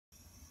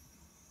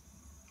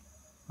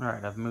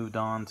Alright, I've moved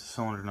on to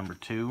cylinder number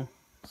 2,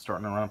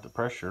 starting to run up the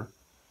pressure.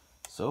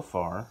 So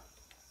far,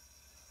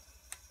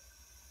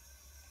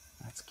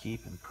 that's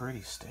keeping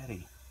pretty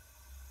steady.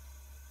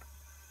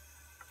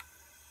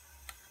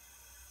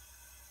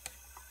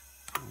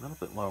 A little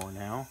bit lower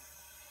now.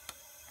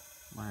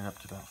 Right up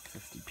to about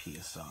 50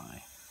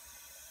 psi.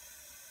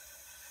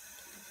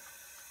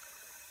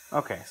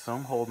 Okay, so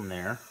I'm holding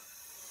there.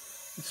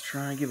 Let's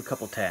try and give a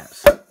couple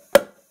taps.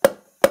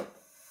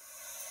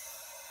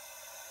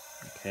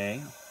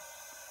 Okay.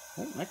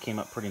 Oh, that came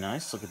up pretty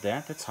nice. Look at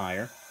that. That's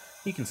higher.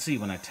 You can see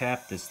when I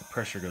tap this, the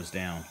pressure goes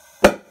down.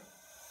 You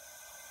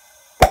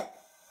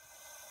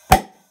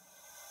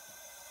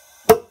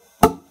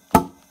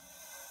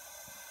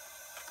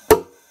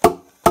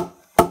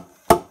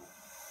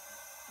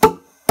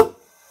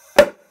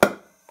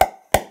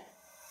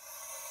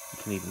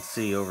can even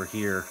see over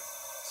here,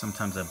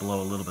 sometimes I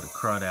blow a little bit of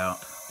crud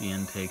out the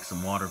intake,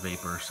 some water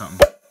vapor or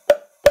something.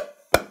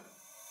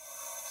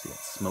 See that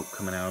smoke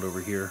coming out over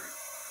here?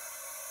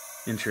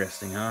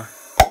 Interesting, huh?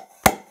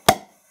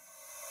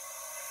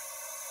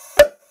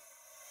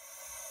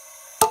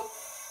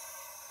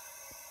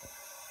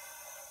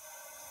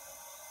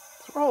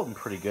 So we're holding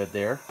pretty good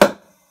there.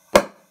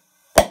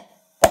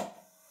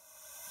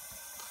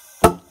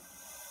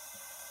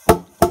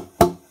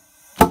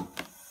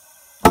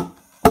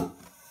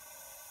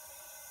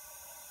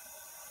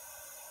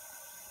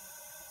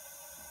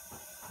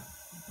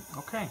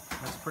 Okay,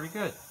 that's pretty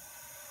good.